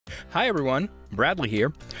Hi everyone, Bradley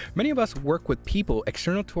here. Many of us work with people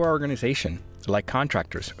external to our organization, like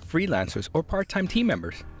contractors, freelancers, or part-time team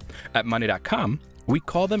members. At monday.com, we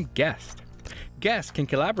call them guests. Guests can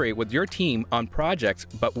collaborate with your team on projects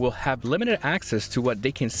but will have limited access to what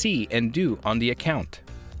they can see and do on the account.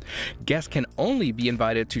 Guests can only be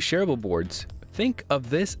invited to shareable boards. Think of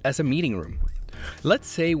this as a meeting room. Let's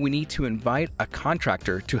say we need to invite a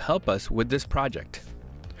contractor to help us with this project.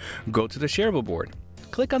 Go to the shareable board.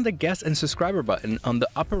 Click on the guest and subscriber button on the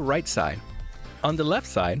upper right side. On the left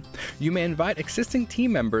side, you may invite existing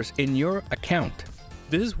team members in your account.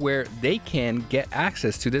 This is where they can get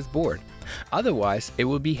access to this board. Otherwise, it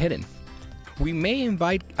will be hidden. We may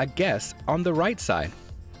invite a guest on the right side.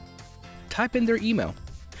 Type in their email.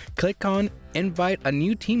 Click on Invite a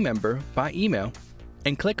new team member by email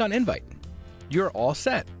and click on Invite. You're all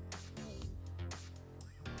set.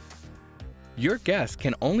 Your guests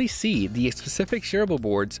can only see the specific shareable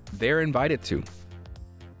boards they're invited to.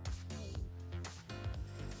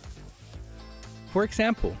 For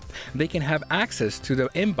example, they can have access to the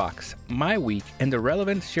inbox, my week, and the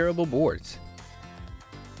relevant shareable boards.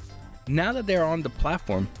 Now that they're on the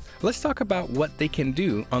platform, let's talk about what they can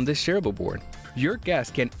do on this shareable board. Your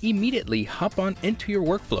guests can immediately hop on into your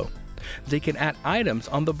workflow. They can add items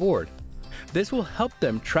on the board. This will help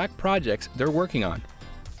them track projects they're working on.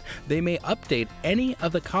 They may update any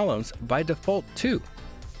of the columns by default too.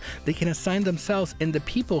 They can assign themselves in the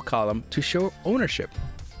people column to show ownership.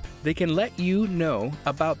 They can let you know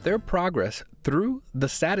about their progress through the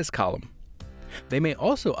status column. They may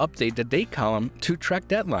also update the date column to track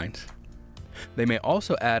deadlines. They may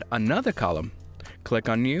also add another column. Click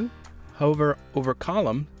on New, hover over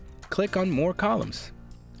Column, click on More Columns.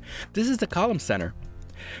 This is the column center.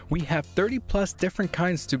 We have 30+ different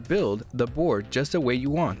kinds to build the board just the way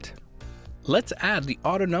you want. Let's add the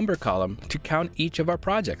auto number column to count each of our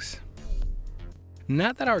projects.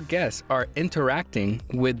 Now that our guests are interacting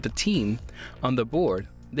with the team on the board,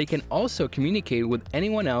 they can also communicate with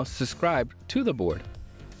anyone else subscribed to the board.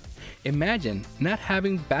 Imagine not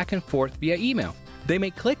having back and forth via email. They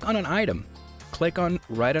may click on an item, click on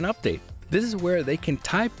Write an Update. This is where they can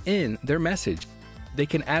type in their message. They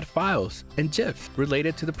can add files and GIFs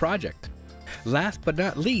related to the project. Last but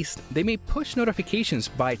not least, they may push notifications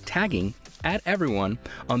by tagging "Add everyone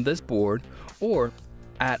on this board" or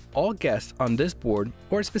 "Add all guests on this board"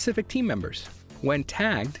 or specific team members. When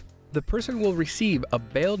tagged, the person will receive a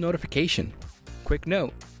bail notification. Quick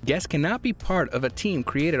note, guests cannot be part of a team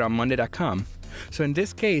created on monday.com, so in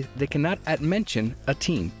this case, they cannot mention a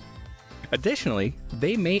team. Additionally,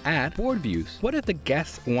 they may add board views. What if the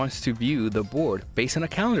guest wants to view the board based on a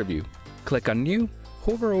calendar view? Click on New,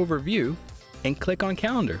 hover over View, and click on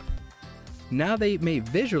Calendar. Now they may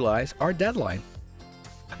visualize our deadline.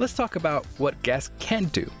 Let's talk about what guests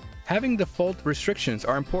can't do. Having default restrictions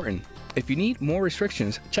are important. If you need more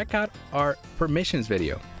restrictions, check out our permissions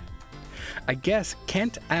video. A guest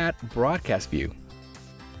can't add broadcast view.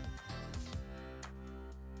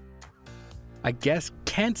 A guest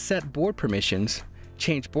can't set board permissions,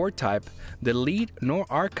 change board type, delete nor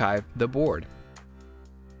archive the board.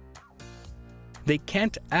 They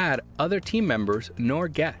can't add other team members nor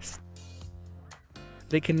guests.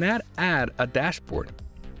 They cannot add a dashboard.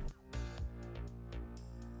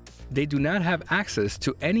 They do not have access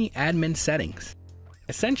to any admin settings.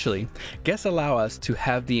 Essentially, guests allow us to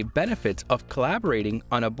have the benefits of collaborating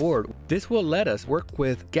on a board. This will let us work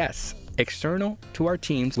with guests external to our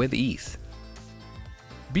teams with ease.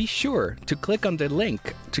 Be sure to click on the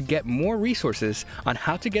link to get more resources on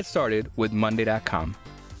how to get started with monday.com.